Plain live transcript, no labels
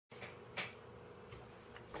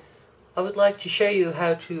I would like to show you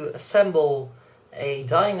how to assemble a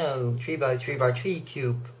Dino 3x3x3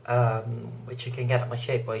 cube, which you can get at my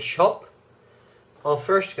Shapeways shop. I'll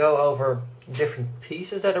first go over different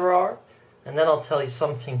pieces that there are, and then I'll tell you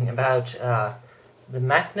something about the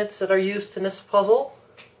magnets that are used in this puzzle,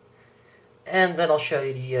 and then I'll show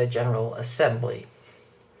you the general assembly.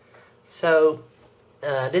 So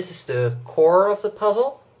this is the core of the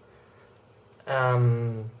puzzle.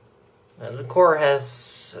 The core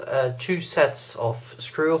has two sets of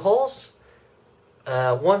screw holes,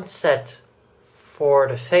 one set for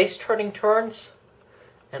the face turning turns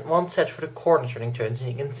and one set for the corner turning turns. And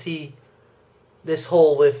you can see this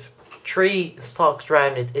hole with 3 stalks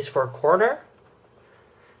around it is for a corner,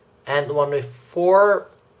 and the one with 4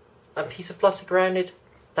 a piece of plastic around it,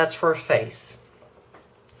 that's for a face.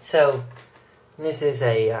 So this is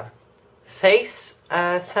a face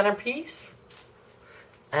centerpiece,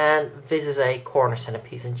 and this is a corner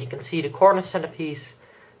centerpiece. And you can see the corner centerpiece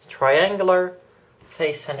is triangular,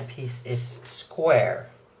 face centerpiece is square.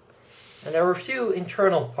 And there are a few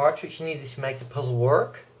internal parts which you need to make the puzzle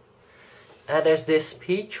work. And there's this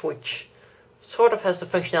piece which sort of has the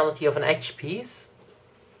functionality of an edge piece.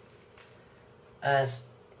 As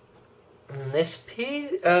this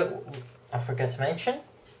piece, I forgot to mention,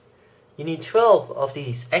 you need 12 of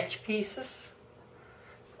these edge pieces.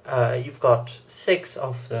 You've got 6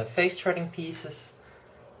 of the face turning pieces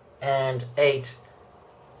and 8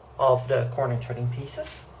 of the corner turning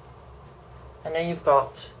pieces. And then you've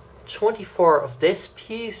got 24 of this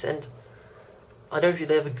piece, and I don't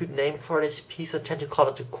really have a good name for this piece. I tend to call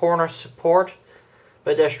it the corner support,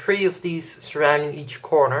 but there's 3 of these surrounding each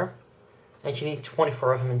corner, and you need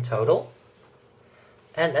 24 of them in total.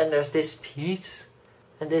 And then there's this piece,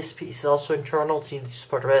 and this piece is also internal, so you need to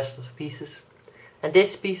support the rest of the pieces. And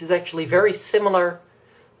this piece is actually very similar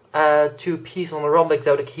to a piece on the rhombic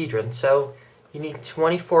dodecahedron, so you need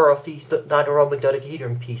 24 of these rhombic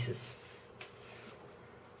dodecahedron pieces.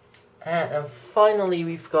 And finally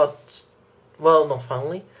we've got, well, not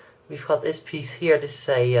finally, we've got this piece here. This is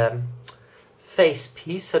a face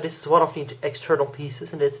piece, so this is one of the external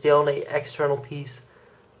pieces, and it's the only external piece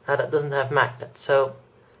that doesn't have magnets. So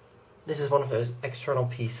this is one of those external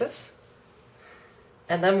pieces.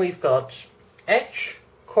 And then we've got edge,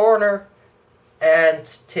 corner, and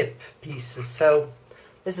tip pieces. So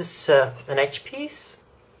this is an edge piece.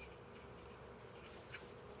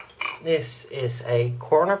 This is a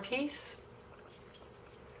corner piece.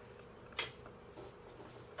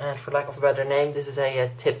 And for lack of a better name, this is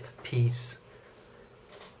a tip piece.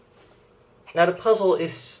 Now the puzzle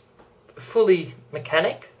is fully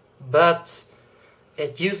mechanic, but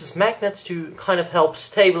it uses magnets to kind of help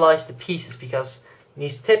stabilize the pieces, because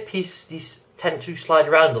these tip pieces, these tend to slide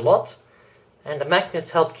around a lot, and the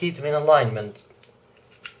magnets help keep them in alignment.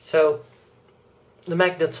 So the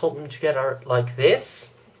magnets hold them together like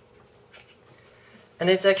this, and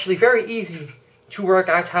it's actually very easy to work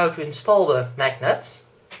out how to install the magnets,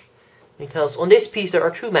 because on this piece there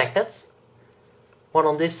are 2 magnets, one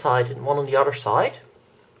on this side and one on the other side.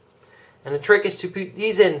 And the trick is to put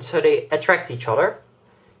these in so they attract each other.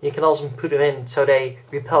 You can also put them in so they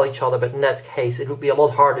repel each other, but in that case it would be a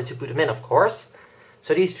lot harder to put them in, of course.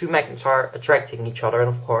 So these 2 magnets are attracting each other, and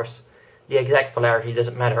of course the exact polarity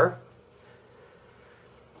doesn't matter.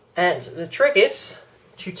 And the trick is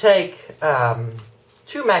to take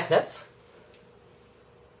 2 magnets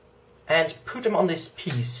and put them on this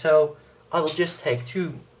piece. So I will just take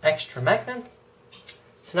 2 extra magnets.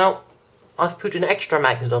 So now I've put an extra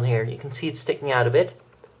magnet on here. You can see it sticking out a bit.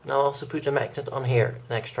 And I'll also put a magnet on here,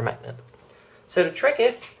 an extra magnet. So the trick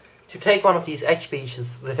is to take one of these edge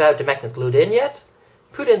pieces without the magnet glued in yet,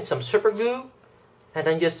 put in some super glue, and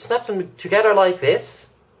then just snap them together like this,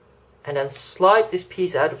 and then slide this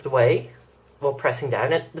piece out of the way while pressing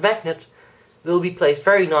down, and the magnet will be placed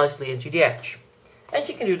very nicely into the edge. And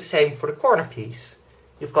you can do the same for the corner piece.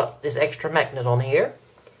 You've got this extra magnet on here,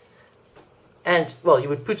 and well, you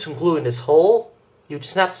would put some glue in this hole, you'd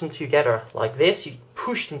snap them together like this, you'd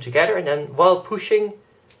push them together, and then while pushing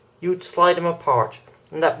you'd slide them apart,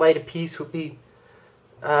 and that way the piece would be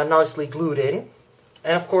nicely glued in.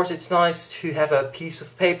 And of course it's nice to have a piece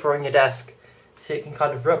of paper on your desk, so you can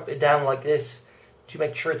kind of rub it down like this to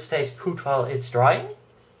make sure it stays put while it's drying.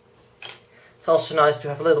 It's also nice to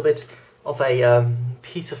have a little bit of a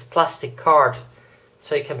piece of plastic card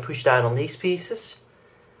so you can push down on these pieces,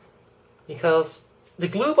 because the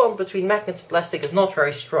glue bond between magnets and plastic is not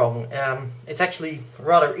very strong. It's actually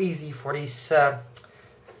rather easy for these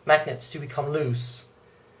magnets to become loose.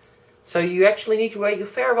 So you actually need to wait a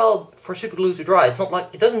fair while for super glue to dry. It's not like,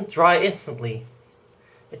 it doesn't dry instantly.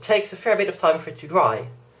 It takes a fair bit of time for it to dry.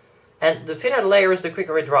 And the thinner the layer is, the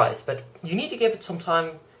quicker it dries. But you need to give it some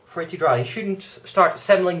time for it to dry. You shouldn't start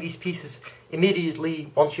assembling these pieces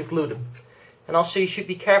immediately once you've glued them. And also you should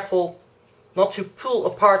be careful not to pull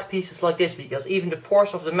apart pieces like this, because even the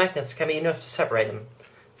force of the magnets can be enough to separate them.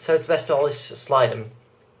 So it's best to always slide them.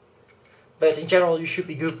 But in general you should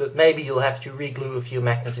be good, but maybe you'll have to re-glue a few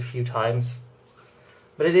magnets a few times.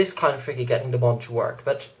 But it is kind of tricky getting the bond to work.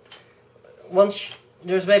 But once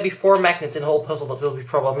there's maybe 4 magnets in the whole puzzle that will be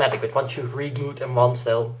problematic, but once you've re-glued them once,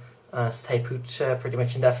 they'll stay put pretty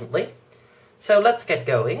much indefinitely. So let's get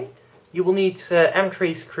going. You will need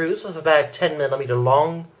M3 screws of about 10mm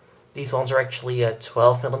long. These ones are actually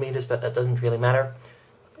 12mm, but that doesn't really matter.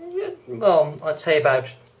 Well, I'd say about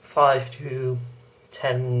 5 to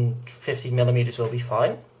 10, 15mm will be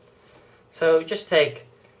fine. So just take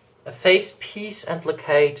a face piece and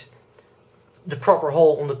locate the proper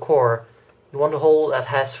hole on the core. You want a hole that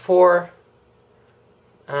has 4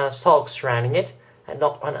 stalks surrounding it, and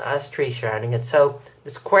not one has 3 surrounding it. So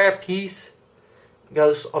the square piece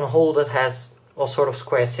goes on a hole that has all sort of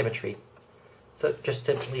square symmetry. So just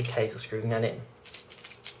simply a case of screwing that in.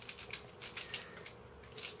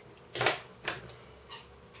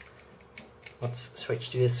 Let's switch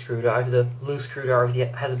to this screwdriver. The loose screwdriver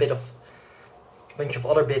has a bunch of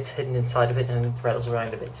other bits hidden inside of it, and it rattles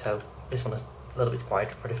around a bit. So this one is a little bit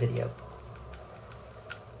quieter for the video.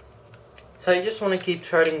 So you just want to keep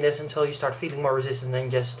turning this until you start feeling more resistance, and then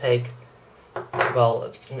just take,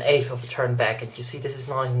 well, an eighth of a turn back, and you see this is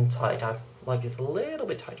nice and tight. I like it a little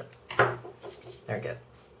bit tighter. There we go.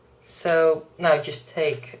 So now just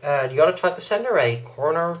take the other type of sender, a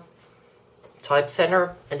corner type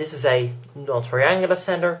sender, and this is a non-triangular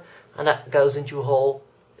sender, and that goes into a hole,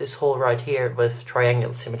 this hole right here with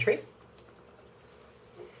triangular symmetry.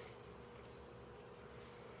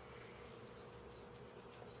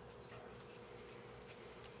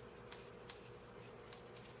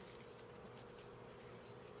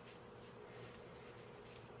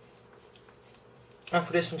 And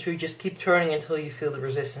for this one too, just keep turning until you feel the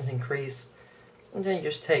resistance increase. And then you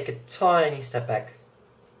just take a tiny step back.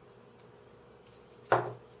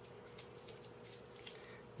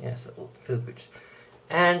 Yes, that will feel good.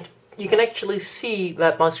 And you can actually see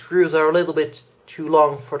that my screws are a little bit too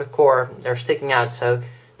long for the core. They're sticking out, so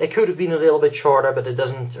they could have been a little bit shorter, but it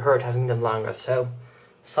doesn't hurt having them longer. So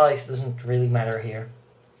size doesn't really matter here.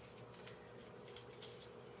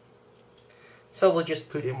 So we'll just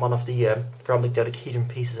put in one of the rhombolic dodecahedron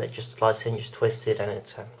pieces that just slides in, just twist it, and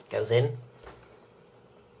it goes in.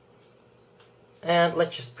 And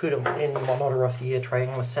let's just put them in one other of the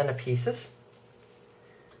triangular center pieces.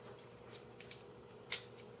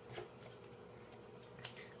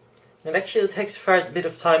 And actually it takes a fair bit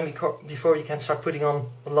of time before you can start putting on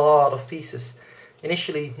a lot of pieces.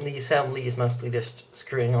 Initially the assembly is mostly just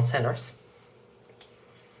screwing on centers.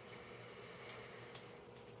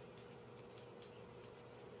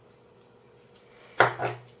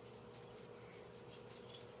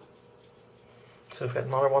 So we've got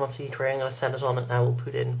another one of the triangular centers on it. Now we'll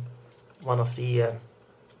put in one of the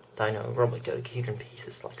Dino rhombolic dodecahedron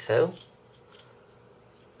pieces, like so.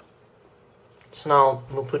 So now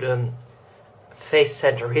we'll put a face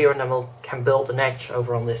center here, and then we can build an edge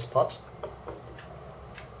over on this spot.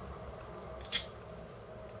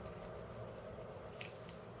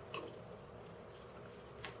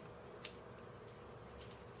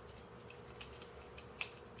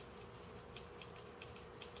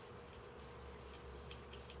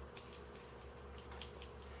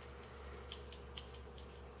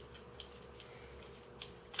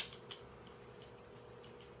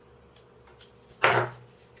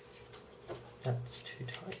 That's too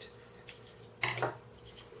tight.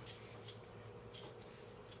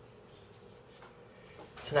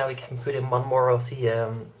 So now we can put in one more of the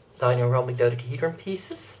Dino rhombolic dodecahedron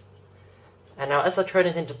pieces. And now as I turn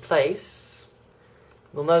this into place,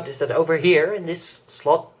 you'll notice that over here in this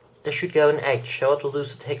slot there should go an edge. So what we'll do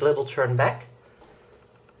is take a little turn back,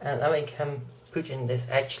 and then we can put in this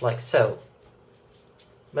edge like so.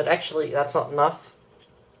 But actually that's not enough,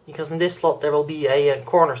 because in this slot there will be a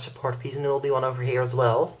corner support piece, and there will be one over here as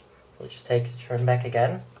well. So just take a turn back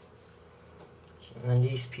again. And then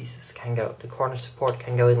these pieces can go, the corner support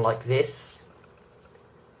can go in like this.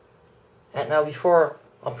 And now before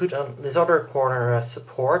I put on this other corner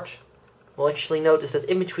support, we'll actually notice that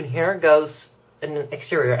in between here goes an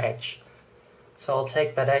exterior edge. So I'll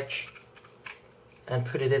take that edge and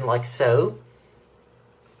put it in like so.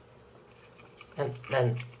 And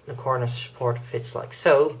then the corner support fits like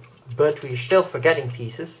so, but we're still forgetting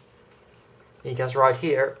pieces, because right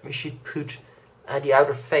here we should put the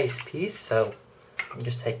outer face piece. So I'll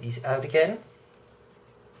just take these out again,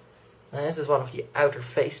 And this is one of the outer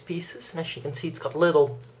face pieces, and as you can see it's got a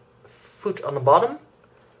little foot on the bottom,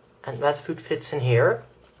 and that foot fits in here.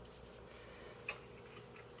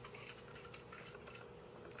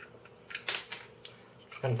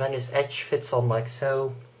 And then this edge fits on like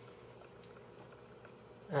so.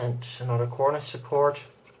 And another corner support.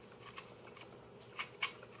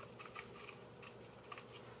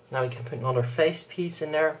 Now we can put another face piece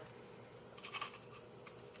in there.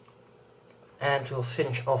 And we'll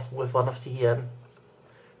finish off with one of the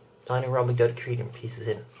Dino dodecahedron pieces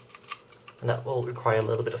in. And that will require a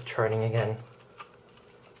little bit of turning again.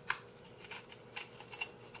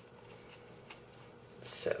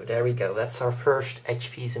 So there we go, that's our first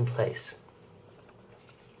edge piece in place.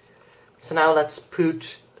 So now let's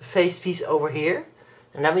put the face piece over here,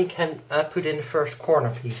 and then we can put in the first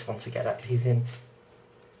corner piece once we get that piece in.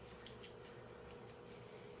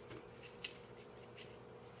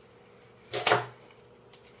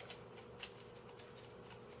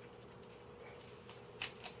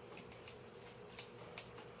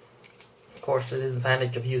 Of course, the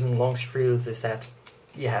disadvantage of using long screws is that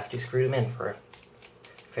you have to screw them in for a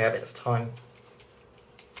fair bit of time.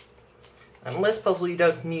 And in this puzzle you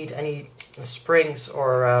don't need any springs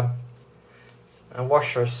or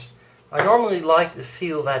washers. I normally like the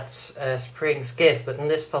feel that springs give, but in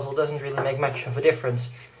this puzzle it doesn't really make much of a difference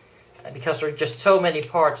because there are just so many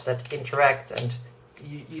parts that interact, and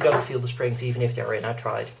you don't feel the springs even if they're in. I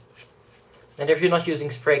tried. And if you're not using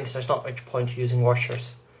springs, there's not much point using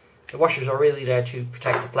washers. The washers are really there to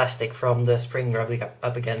protect the plastic from the spring rubbing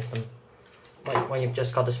up against them. Like when you've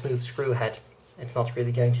just got a smooth screw head, it's not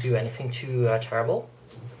really going to do anything too terrible.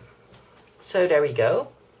 So there we go.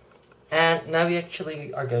 And now we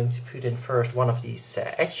actually are going to put in first one of these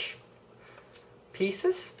edge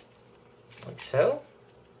pieces, like so.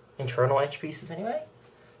 Internal edge pieces anyway.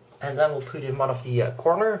 And then we'll put in one of the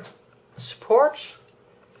corner supports,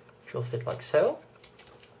 which will fit like so.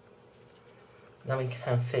 Then we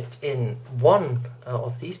can fit in one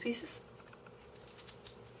of these pieces.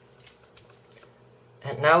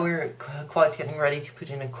 And now we're quite getting ready to put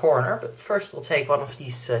in a corner, but first we'll take one of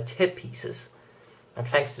these tip pieces. And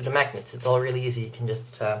thanks to the magnets, it's all really easy. You can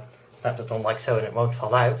just snap it on like so and it won't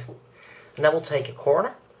fall out. And then we'll take a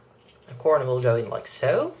corner. A corner will go in like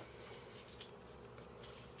so.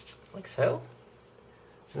 Like so.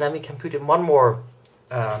 And then we can put in one more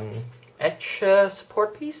edge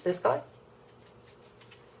support piece, this guy.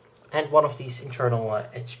 And one of these internal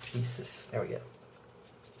edge pieces. There we go.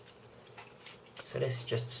 So this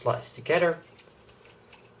just slides together.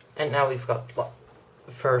 And now we've got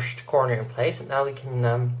the first corner in place. And now we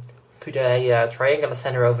can put a triangular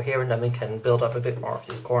center over here, and then we can build up a bit more of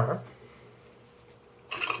this corner.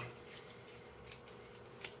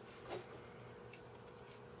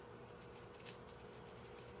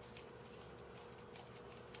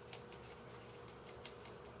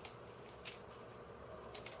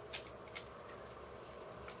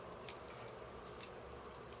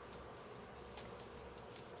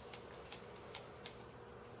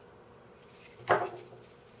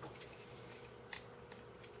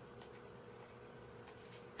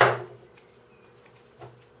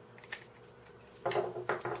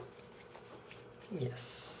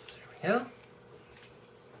 Yes, there we go.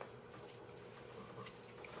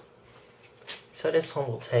 So this one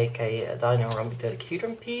will take a Dino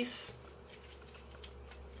dodecahedron piece.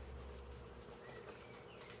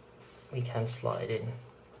 We can slide in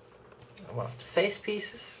one of the face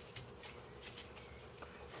pieces.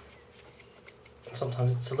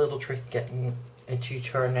 Sometimes it's a little tricky getting it to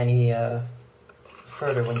turn any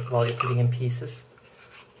further while you're putting in pieces.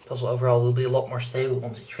 The puzzle overall will be a lot more stable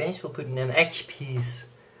once it's finished. We'll put in an edge piece,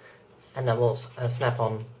 and then we'll snap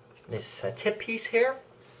on this tip piece here.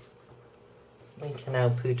 We can now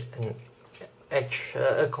put an edge,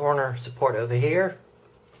 a corner support over here.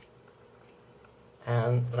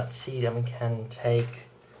 And let's see, then we can take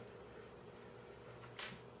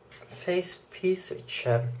a face piece which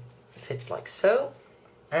fits like so.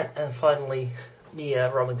 And finally the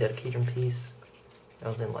dodecahedron piece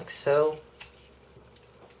goes in like so.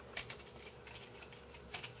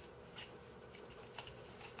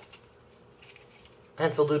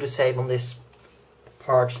 And we'll do the same on this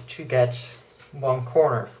part to get one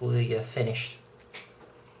corner fully finished.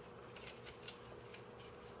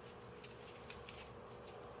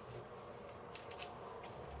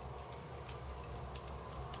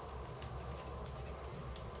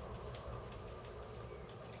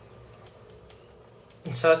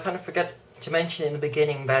 And so I kind of forgot to mention in the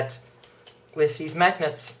beginning that with these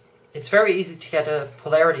magnets, it's very easy to get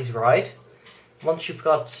polarities right. Once you've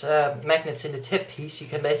got magnets in the tip piece, you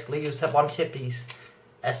can basically use that one tip piece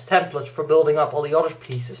as template for building up all the other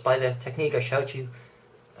pieces by the technique I showed you.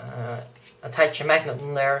 Attach a magnet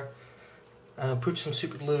on there, put some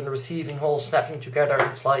super glue in the receiving hole, snap them together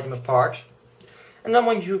and slide them apart. And then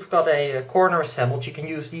when you've got a corner assembled, you can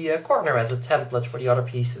use the corner as a template for the other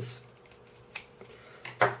pieces.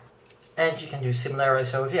 And you can do similarly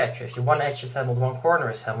so with the edge. If you one edge assembled, one corner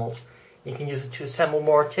assembled, you can use it to assemble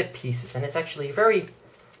more tip pieces. And it's actually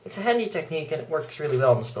it's a handy technique, and it works really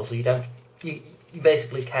well in this puzzle. You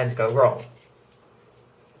basically can't go wrong.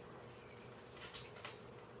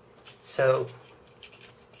 So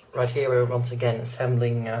right here we're once again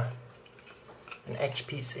assembling an edge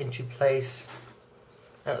piece into place,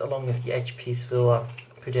 and along with the edge piece we'll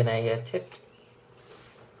put in a tip.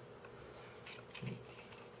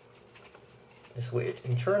 This weird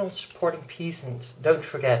internal supporting piece, and don't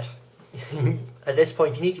forget at this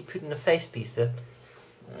point you need to put in a face piece. The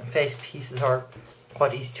face pieces are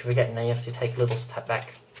quite easy to forget, and then you have to take a little step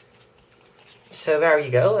back. So there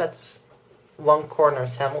you go, that's one corner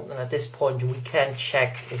assembled, and at this point we can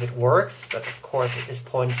check if it works, but of course at this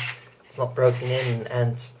point it's not broken in,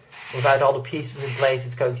 and without all the pieces in place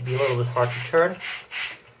it's going to be a little bit hard to turn.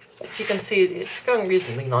 But you can see it's going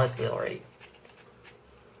reasonably nicely already.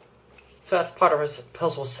 So that's part of our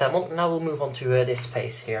puzzle assembled, and now we'll move on to this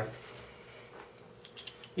space here.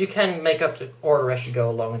 You can make up the order as you go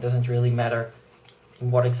along, it doesn't really matter in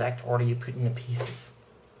what exact order you put in the pieces.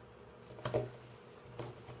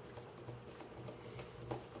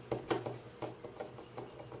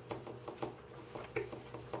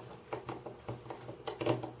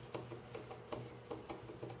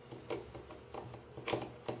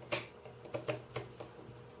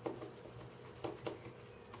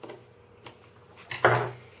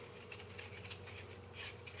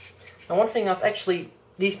 And one thing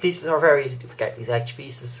these pieces are very easy to forget, these edge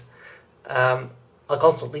pieces. I'll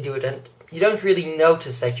constantly do it, and you don't really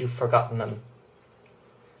notice that you've forgotten them.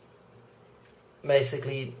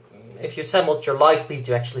 Basically, if you assemble it, you're likely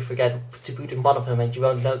to actually forget to put in one of them, and you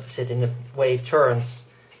won't notice it in the way it turns,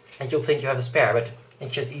 and you'll think you have a spare, but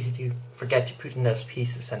it's just easy to forget to put in those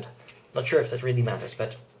pieces, and I'm not sure if that really matters,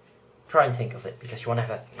 but try and think of it, because you want to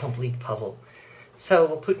have a complete puzzle. So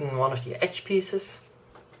we'll put in one of the edge pieces,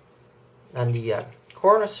 then the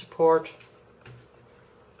corner support,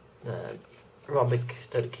 the rhombic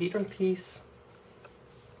dodecahedron piece,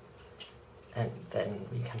 and then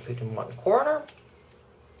we can put in one corner,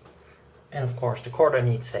 and of course the corner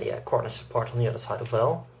needs a corner support on the other side as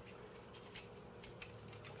well.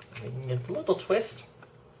 We can give it a little twist,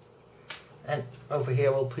 and over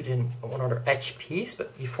here we'll put in one other edge piece,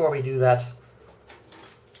 but before we do that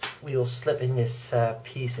we will slip in this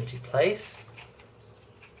piece into place.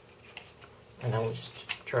 And now we'll just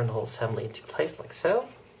turn the whole assembly into place like so.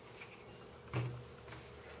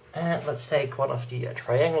 And let's take one of the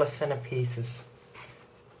triangular center pieces,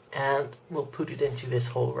 and we'll put it into this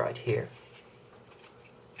hole right here.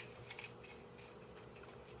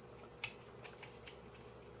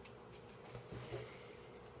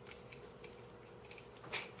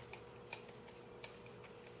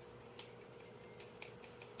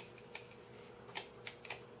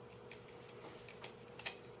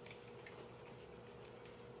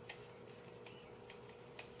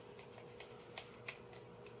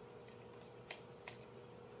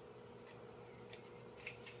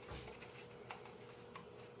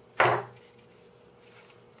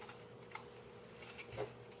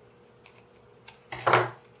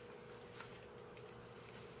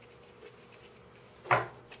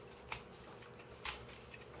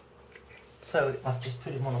 So I've just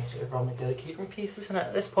put in one of the rhombic dodecahedron pieces, and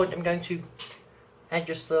at this point I'm going to add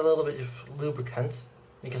just a little bit of lubricant,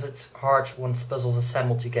 because it's hard once the puzzle's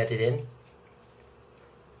assembled to get it in.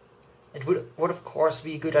 It would of course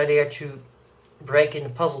be a good idea to break in the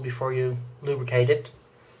puzzle before you lubricate it.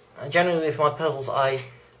 Generally with my puzzles I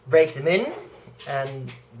break them in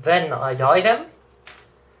and then I die them,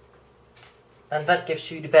 and that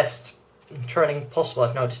gives you the best turning possible,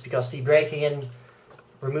 I've noticed, because the breaking in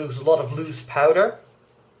removes a lot of loose powder,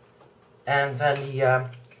 and then the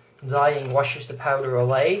dyeing washes the powder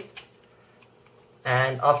away,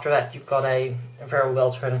 and after that you've got a very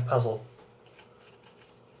well turning puzzle.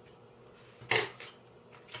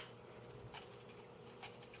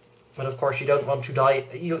 But of course you don't want to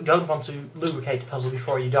lubricate the puzzle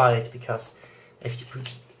before you dye it, because if you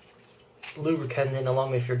put lubricant in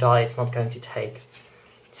along with your dye, it's not going to take.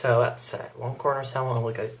 So that's one corner assembly, and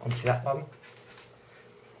we'll go onto that one.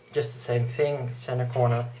 Just the same thing, center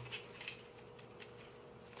corner.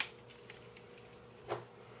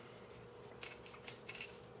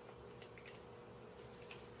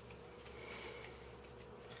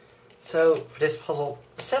 So for this puzzle,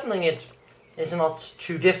 assembling it is not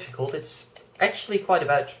too difficult. It's actually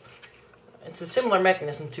it's a similar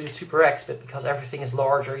mechanism to Super X, but because everything is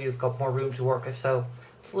larger, you've got more room to work with, so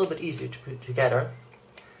it's a little bit easier to put together.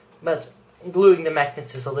 But gluing the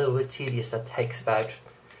magnets is a little bit tedious. That takes about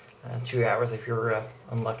 2 hours if you're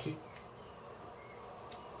unlucky.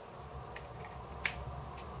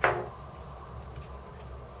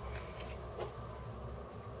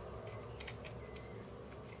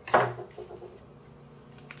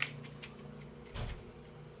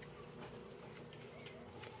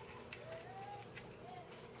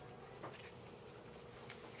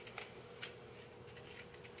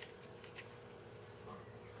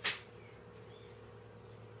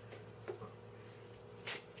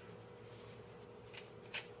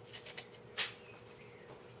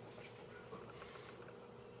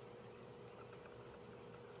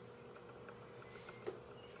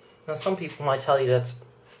 Now some people might tell you that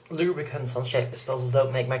lubricants on Shapeways puzzles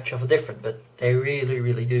don't make much of a difference, but they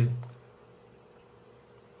really do.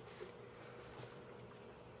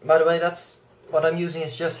 By the way, that's what I'm using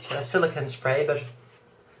is just a silicone spray, but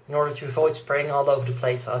in order to avoid spraying all over the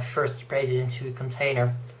place, I've first sprayed it into a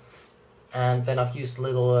container, and then I've used a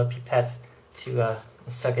little pipette to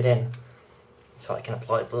suck it in, so I can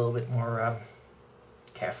apply it a little bit more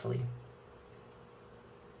carefully.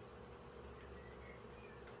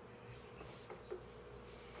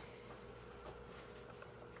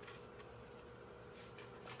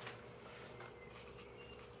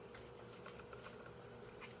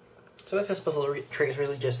 So with this puzzle, the trick is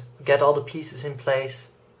really just get all the pieces in place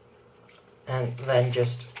and then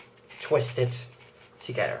just twist it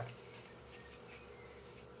together.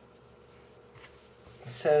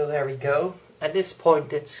 So there we go. At this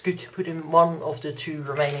point it's good to put in one of the two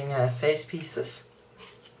remaining face pieces.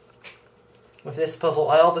 With this puzzle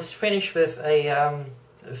I always finish with a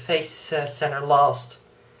face center last.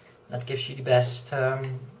 That gives you the best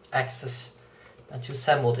access to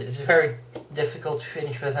assemble it. It's very difficult to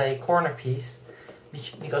finish with a corner piece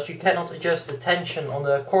because you cannot adjust the tension on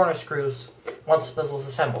the corner screws once the puzzle is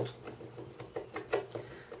assembled.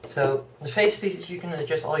 So the face pieces you can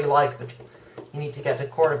adjust all you like, but you need to get the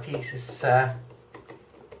corner pieces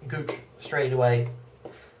good straight away.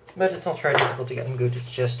 But it's not very difficult to get them good,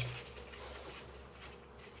 it's just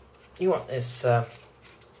you want this to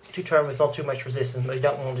turn with not too much resistance, but you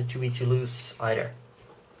don't want it to be too loose either.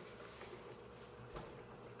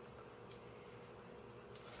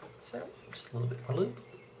 So, just a little bit more lube.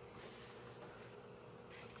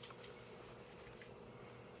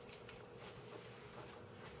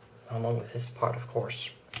 Along with this part, of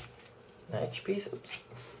course, the edge piece. Oops,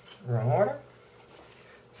 wrong order.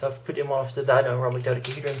 So I've put in one of the Dino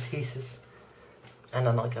dodecahedron pieces, and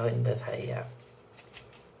then I'll go in with a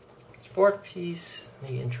support piece,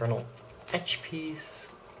 the internal edge piece.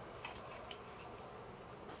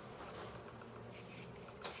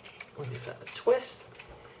 We'll give that a twist.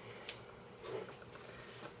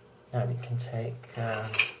 Now we can take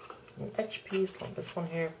an edge piece like this one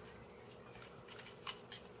here.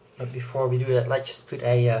 But before we do that, let's just put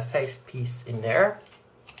a face piece in there.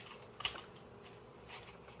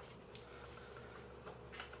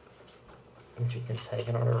 And we can take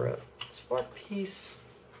another support piece.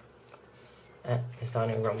 And this down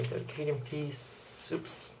in the dodecahedron piece.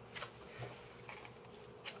 Oops.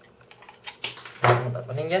 Don't want that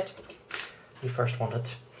one in yet. We first wanted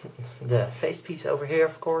the face piece over here,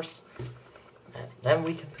 of course, and then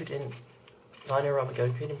we can put in Dino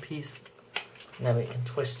dodecahedron piece, and then we can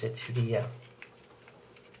twist it to the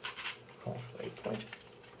halfway point.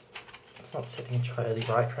 It's not sitting entirely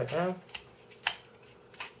right now.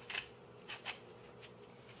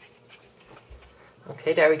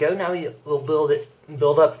 Okay, there we go. Now we'll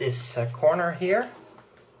build up this corner here.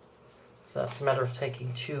 So that's a matter of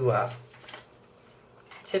taking two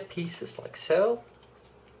tip pieces like so.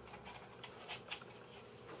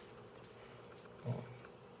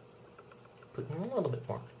 Put in a little bit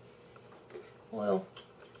more oil,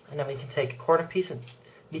 and then we can take a corner piece and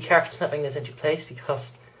be careful snapping this into place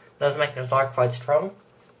because those magnets are quite strong.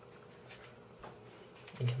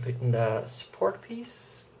 We can put in the support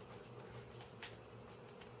piece.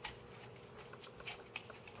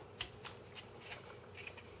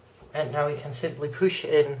 And now we can simply push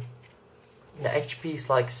in the edge piece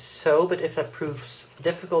like so, but if that proves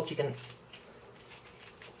difficult, you can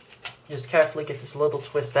just carefully give this a little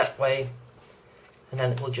twist that way, and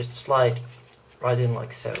then it will just slide right in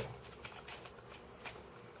like so.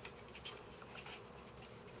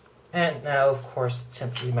 And now, of course, it's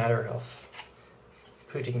simply a matter of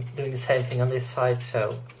doing the same thing on this side.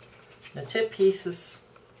 So the tip pieces,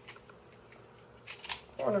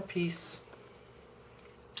 corner piece,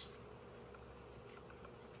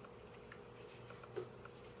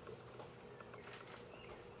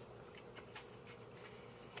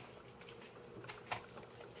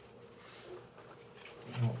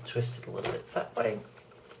 twist it a little bit that way.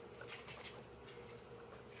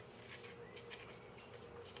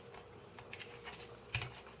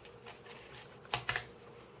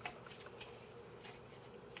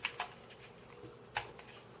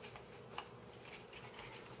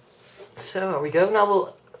 So there we go. Now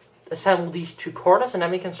we'll assemble these two corners and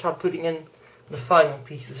then we can start putting in the final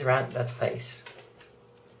pieces around that face.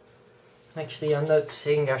 Actually, I'm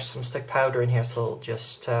noticing there's some stick powder in here, so I'll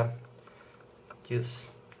just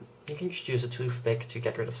you can just use a toothpick to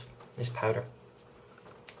get rid of this powder.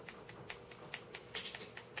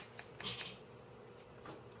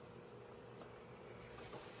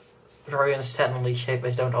 Very understandably,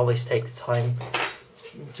 Shapeways don't always take the time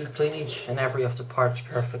to clean each and every of the parts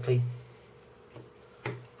perfectly.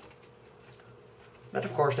 But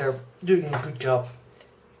of course they're doing a good job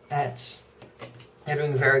they're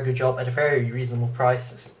doing a very good job at very reasonable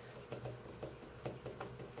prices.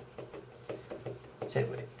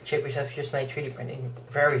 Shapeways have just made 3D printing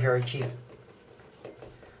very, very cheap.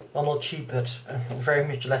 Well, not cheap, but very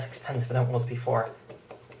much less expensive than it was before.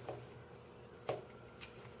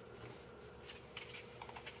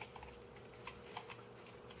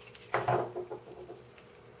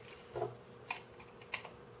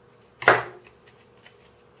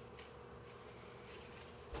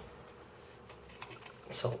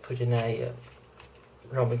 So I'll put in a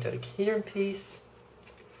rhombolic dodecahedron piece,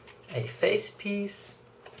 a face piece,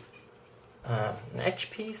 an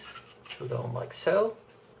edge piece, which will go on like so.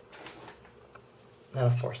 Then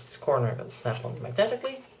of course this corner will snap on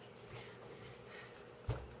magnetically.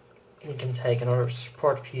 We can take another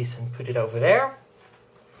support piece and put it over there.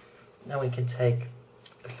 Now we can take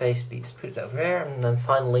a face piece, put it over there, and then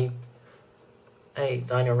finally a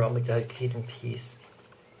Dino rhombolic dodecahedron piece,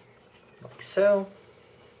 like so.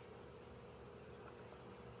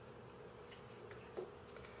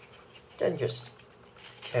 Then just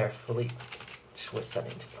carefully twist that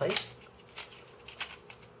into place.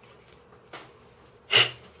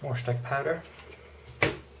 More stick powder.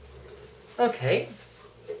 Okay.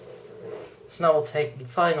 So now we'll take the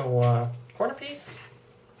final corner piece.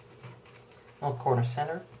 Well, corner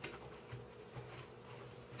center.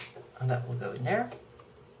 And that will go in there.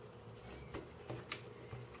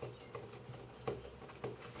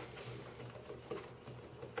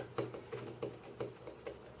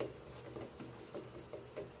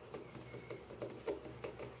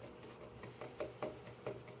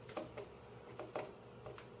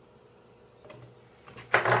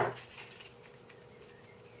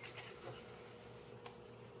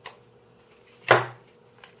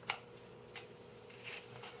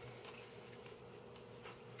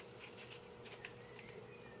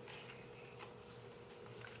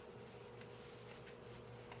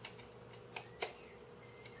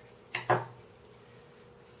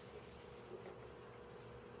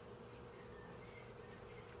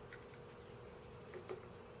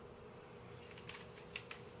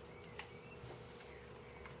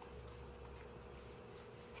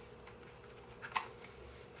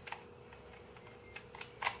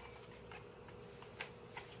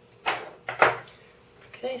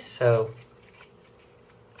 Okay, so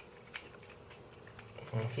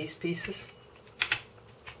these pieces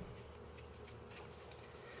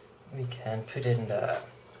we can put in the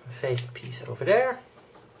face piece over there,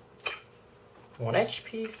 one edge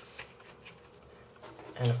piece,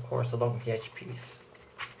 and of course along the edge piece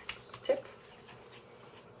tip,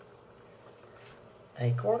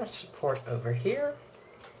 a corner support over here,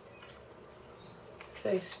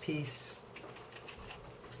 face piece,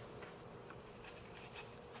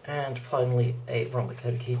 and finally a rhombolic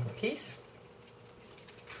dodecahedron piece.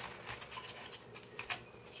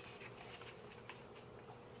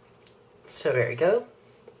 So there you go.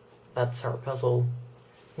 That's our puzzle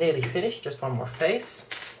nearly finished, just one more face.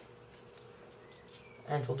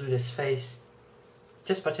 And we'll do this face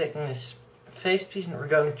just by taking this face piece and we're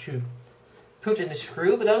going to put in the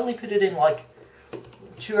screw, but only put it in like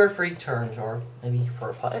 2 or 3 turns, or maybe 4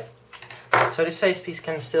 or 5. So this face piece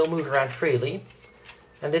can still move around freely.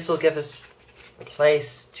 And this will give us a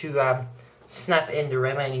place to snap in the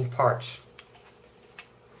remaining parts.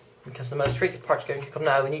 Because the most tricky part's going to come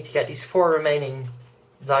now. We need to get these 4 remaining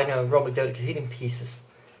Dino rhombolic dodecahedron pieces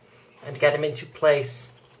and get them into place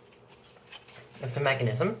with the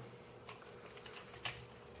mechanism.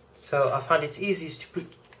 So I find it's easiest to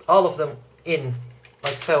put all of them in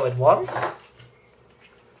like so at once.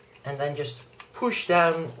 And then just push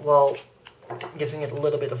down while giving it a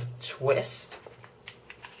little bit of a twist.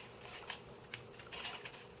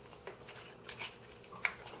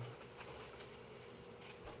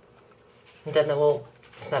 And then it will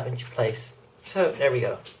snap into place. So there we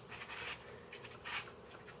go.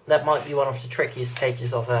 that might be one of the trickiest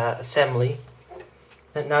stages of assembly.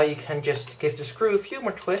 And now you can just give the screw a few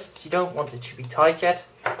more twists. You don't want it to be tight yet,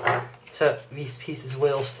 so these pieces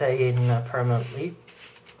will stay in permanently.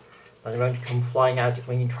 But they won't come flying out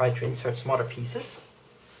when you try to insert some other pieces.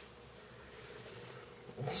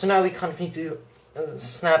 So now we kind of need to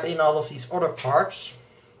snap in all of these other parts.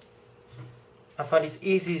 I find it's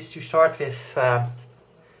easiest to start with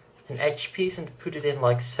an edge piece and put it in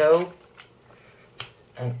like so.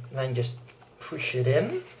 And then just push it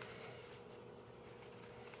in.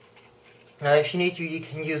 Now if you need to, you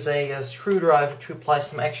can use a screwdriver to apply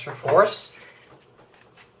some extra force.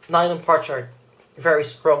 Nylon parts are very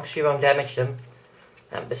strong, so you won't damage them.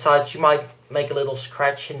 And besides, you might make a little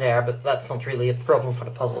scratch in there, but that's not really a problem for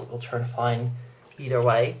the puzzle. It will turn fine either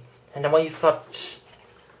way. And then when you've got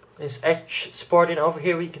this edge support in over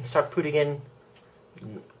here, we can start putting in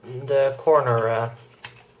the corner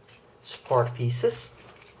support pieces.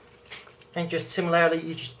 And just similarly,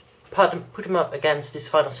 you just put them up against this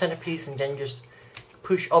final centerpiece and then just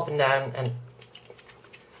push up and down, and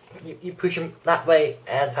you push them that way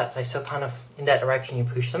and that way, so kind of in that direction you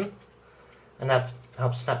push them, and that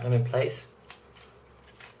helps snap them in place.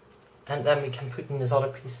 And then we can put in this other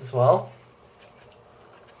piece as well.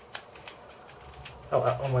 Oh,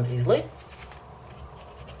 that one went easily.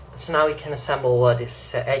 So now we can assemble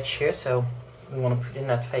this edge here. So we want to put in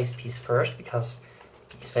that face piece first, because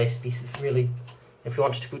these face pieces really, if we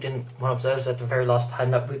wanted to put in one of those at the very last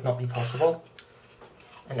time, that would not be possible.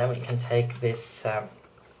 And then we can take this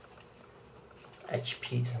edge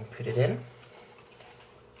piece and put it in.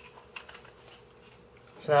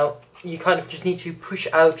 So now you kind of just need to push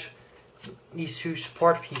out these two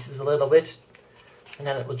support pieces a little bit, and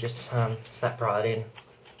then it will just snap right in.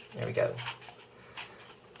 There we go.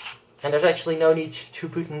 And there's actually no need to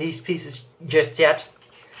put in these pieces just yet,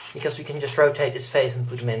 because we can just rotate this face and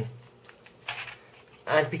put them in.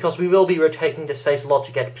 And because we will be rotating this face a lot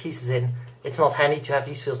to get pieces in, it's not handy to have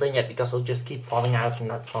these filled in yet, because they'll just keep falling out, and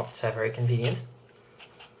that's not very convenient.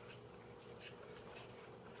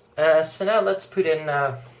 So now let's put in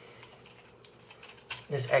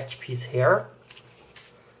this edge piece here.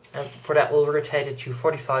 And for that we'll rotate it to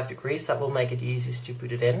 45 degrees. That will make it the easiest to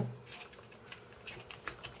put it in.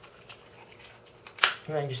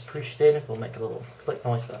 And then just push it in. It will make a little click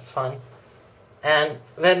noise, but that's fine. And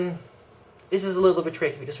then this is a little bit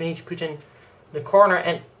tricky, because we need to put in the corner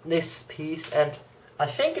and this piece, and I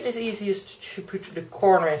think it is easiest to put the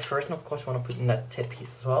corner in first, and of course we want to put in that tip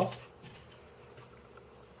piece as well.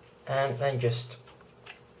 And then just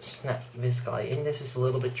snap this guy in. This is a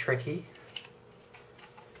little bit tricky.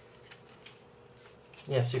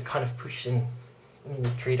 You have to kind of push in the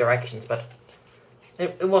three directions, but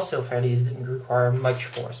it was still fairly easy. It didn't require much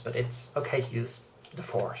force, but it's okay to use the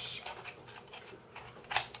force.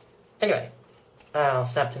 Anyway, I'll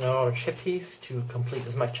snap in another chip piece to complete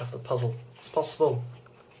as much of the puzzle as possible.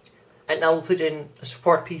 And now we'll put in a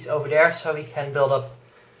support piece over there so we can build up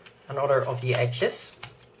another of the edges.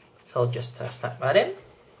 So I'll just snap that in.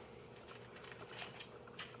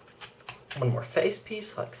 One more face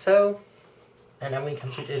piece, like so. And then we can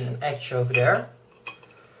put in an edge over there.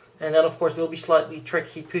 And then of course it will be slightly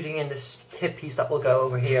tricky putting in this tip piece that will go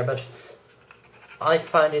over here, but I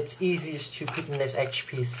find it's easiest to put in this edge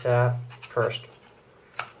piece first.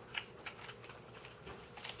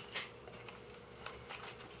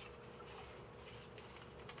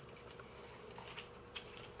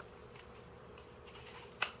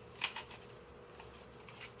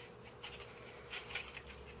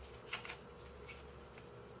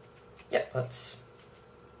 Yep, that's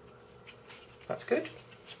good.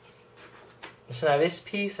 So now this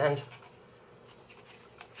piece, and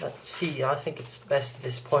let's see, I think it's best at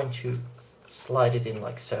this point to slide it in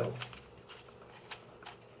like so.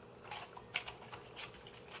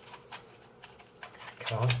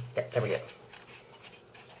 Come on, yeah, there we go.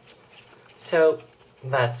 So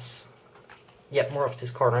that's, yep, more of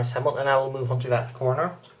this corner assembled, and now we'll move on to that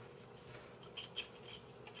corner.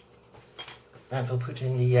 And we'll put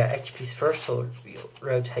in the edge piece first, so we'll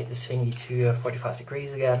rotate this thingy to 45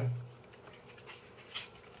 degrees again.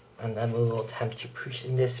 And then we will attempt to push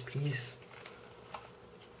in this piece.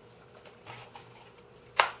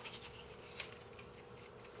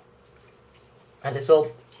 And this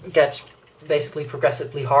will get basically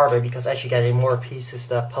progressively harder, because as you get in more pieces,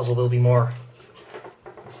 the puzzle will become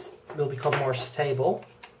more stable.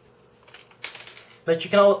 But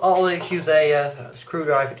you can always use a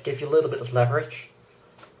screwdriver to give you a little bit of leverage.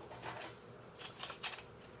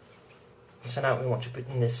 So now we want to put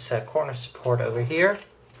in this corner support over here.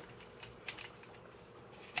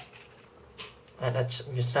 And that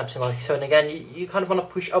just snaps in like so. And again, you kind of want to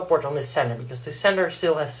push upward on this center because the center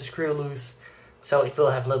still has the screw loose, so it will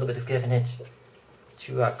have a little bit of give in it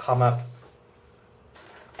to come up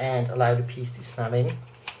and allow the piece to snap in.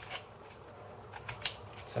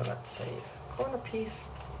 So let's say corner piece.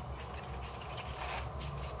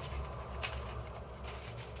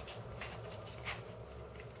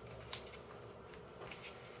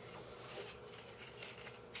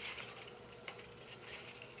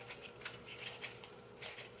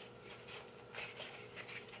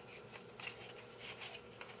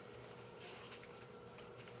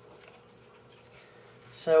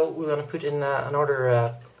 So we're going to put in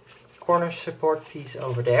another corner support piece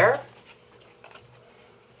over there.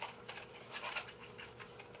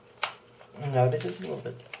 No, this is a little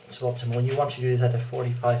bit suboptimal. You want to do this at a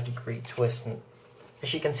 45-degree twist. And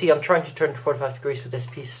as you can see, I'm trying to turn to 45 degrees, but this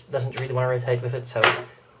piece doesn't really want to rotate with it, so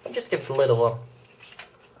I'll just give it a little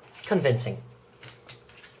convincing.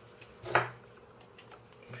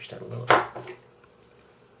 Push that a little bit.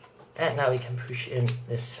 And now we can push in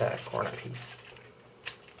this corner piece.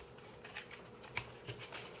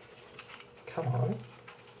 Come on.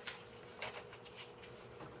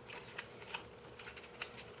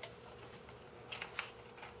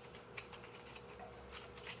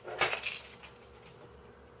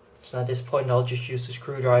 So at this point I'll just use the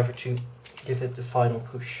screwdriver to give it the final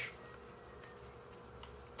push.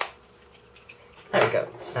 There we go,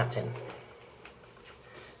 it snapped in.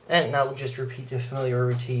 And now we'll just repeat the familiar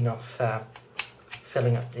routine of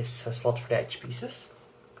filling up this slot for the edge pieces.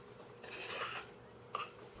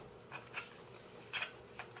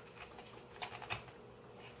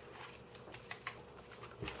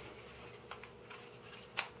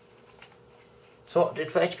 So what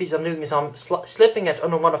the edge piece I'm doing is I'm slipping it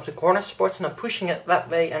under one of the corner supports and I'm pushing it that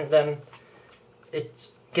way, and then it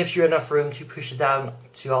gives you enough room to push it down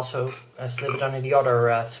to also slip it under the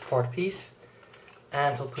other support piece.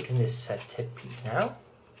 And we'll put in this tip piece now.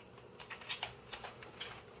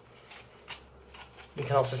 You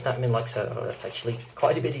can also snap them in like so. Oh, that's actually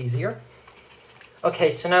quite a bit easier.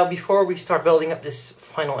 Okay, so now before we start building up this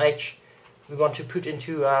final edge, we want to put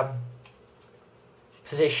into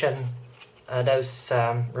position those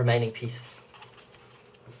remaining pieces.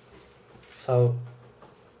 So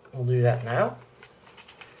we'll do that now.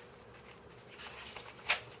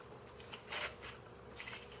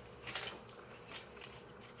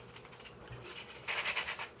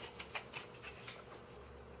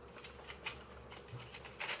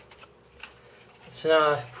 So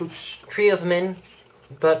now I've put 3 of them in,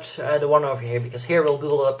 but the one over here, because here we'll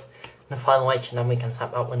build up the final edge and then we can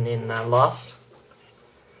snap that one in last.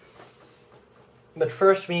 But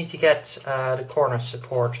first we need to get the corner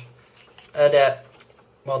support, the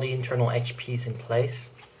internal edge piece in place.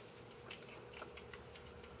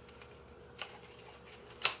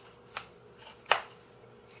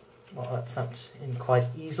 Well, that snapped in quite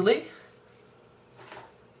easily.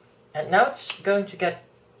 And now it's going to get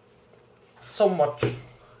somewhat,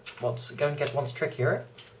 well, it's going to get one trickier.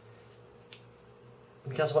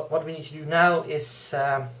 Because what we need to do now is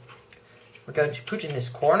we're going to put in this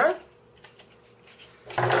corner.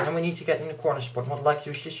 And we need to get in the corner support. What I'd like to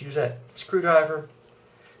do is just use a screwdriver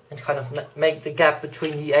and kind of make the gap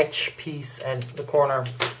between the edge piece and the corner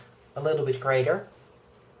a little bit greater.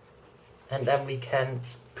 And then we can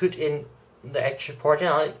put in the edge support. And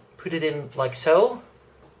I put it in like so,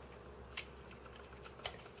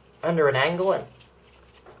 under an angle,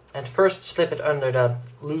 and first slip it under the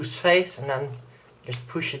loose face and then just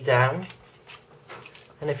push it down.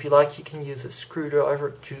 And if you like, you can use a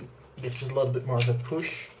screwdriver to give this a little bit more of a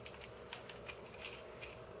push.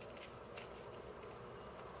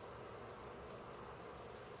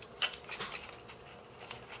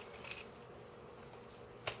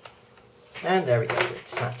 And there we go, it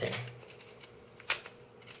snapped in.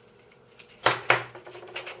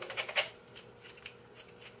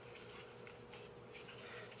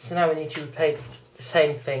 So now we need to repeat the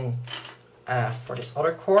same thing for this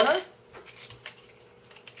other corner.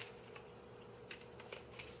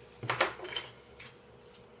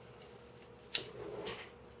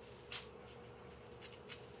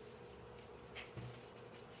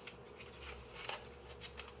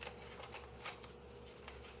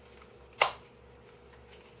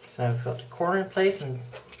 So now we've got the corner in place, and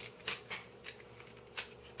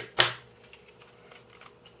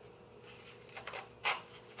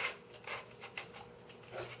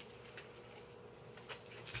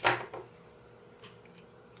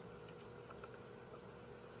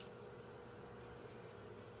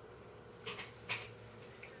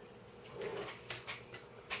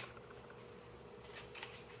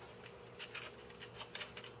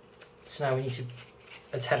So now we need to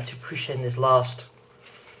attempt to push in this last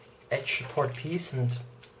edge support piece, and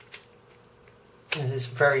this is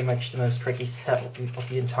very much the most tricky step of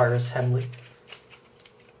the entire assembly.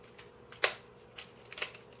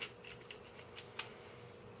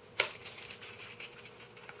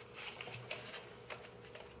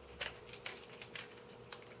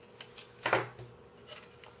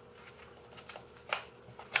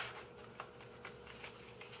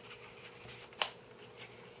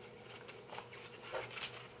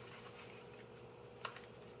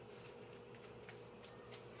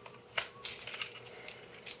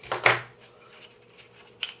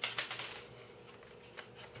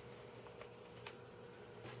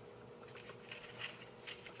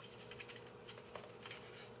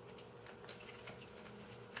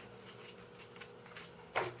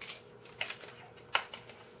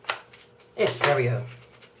 Yes, there we go.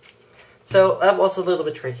 So that was a little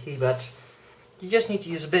bit tricky, but you just need to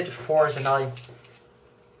use a bit of force, and I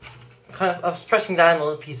was pressing down on a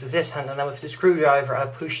little piece with this hand, and then with the screwdriver I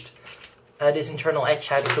pushed this internal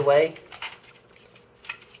edge out of the way.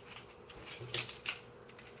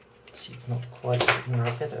 See, it's not quite in the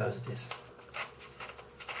rocket as it is.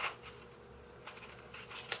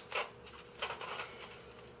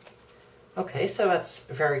 Okay, so that's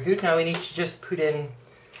very good. Now we need to just put in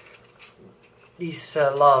these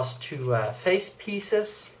last two face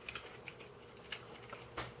pieces.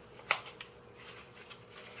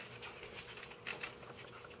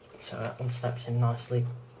 So that one snaps in nicely.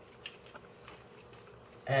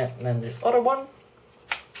 And then this other one.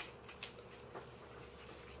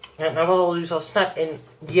 And now what I'll do is I'll snap in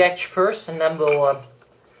the edge first, and then we'll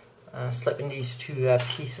slip in these two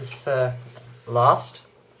pieces last.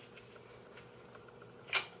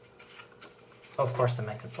 Of course, the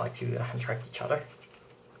magnets like to attract each other.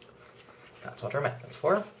 That's what they're magnets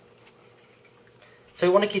for. So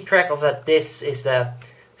you want to keep track of that. This is the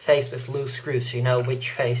face with loose screws, so you know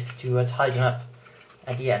which face to tighten up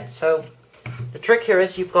at the end. So the trick here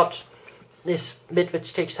is you've got this bit which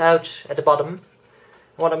sticks out at the bottom.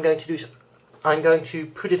 What I'm going to do is I'm going to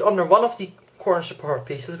put it under one of the corner support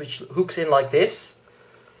pieces, which hooks in like this,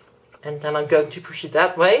 and then I'm going to push it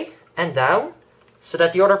that way and down, so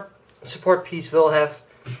that the other support piece will have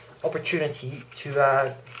opportunity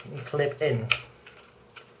to clip in.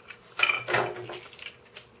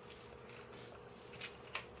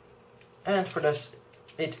 And for this,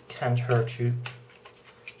 it can't hurt to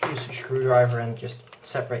use a screwdriver and just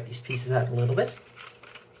separate these pieces out a little bit.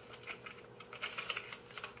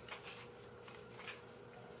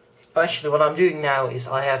 Actually, what I'm doing now is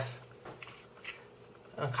I have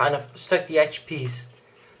kind of stuck the edge piece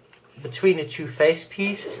between the two face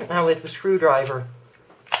pieces. Now with the screwdriver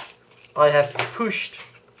I have pushed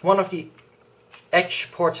one of the edge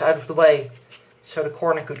supports out of the way so the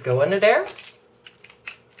corner could go under there.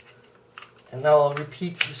 And now I'll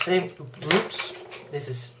repeat the same. Oops, this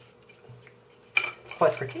is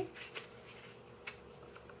quite tricky.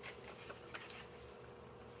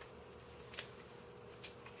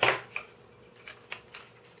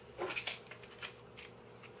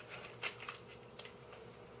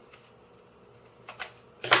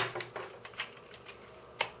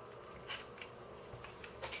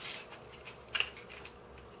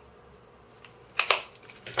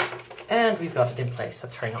 And we've got it in place.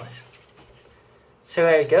 That's very nice. So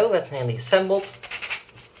there you go, that's nearly assembled.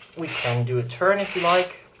 We can do a turn if you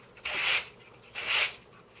like.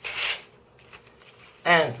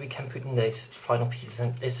 And we can put in those final pieces,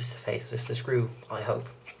 and this is the face with the screw, I hope.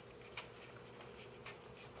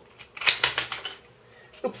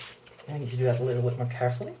 Oops, I need to do that a little bit more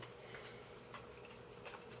carefully.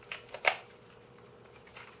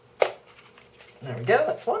 There we go,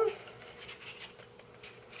 that's one.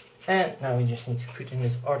 And now we just need to put in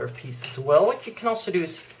this other piece as well. What you can also do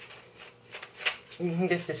is you can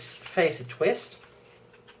give this face a twist.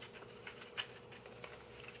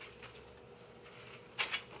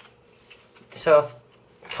 So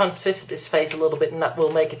I've kind of twisted this face a little bit, and that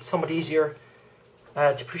will make it somewhat easier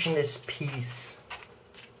to push in this piece.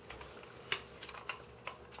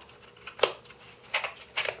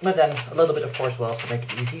 But then a little bit of force will also make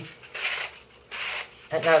it easy.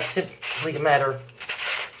 And now it's simply a matter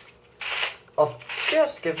of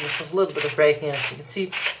just giving this a little bit of braking. As you can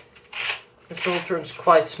see, this wheel turns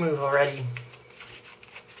quite smooth already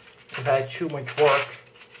without too much work.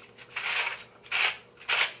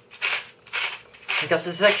 Because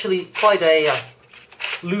this is actually quite a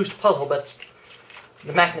loose puzzle, but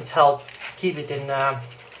the magnets help keep it in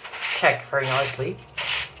check very nicely.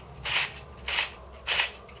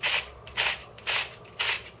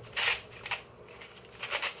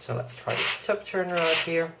 So let's try this tip turner right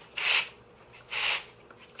here.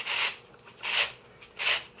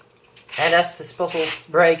 And as this puzzle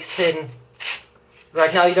breaks in,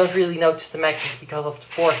 right now you don't really notice the magnets because of the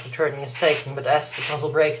force the turning is taking, but as the puzzle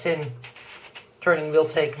breaks in, turning will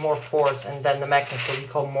take more force and then the magnets will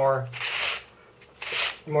become more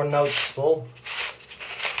noticeable.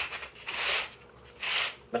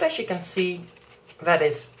 But as you can see, that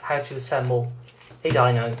is how to assemble a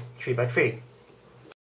Dino 3x3.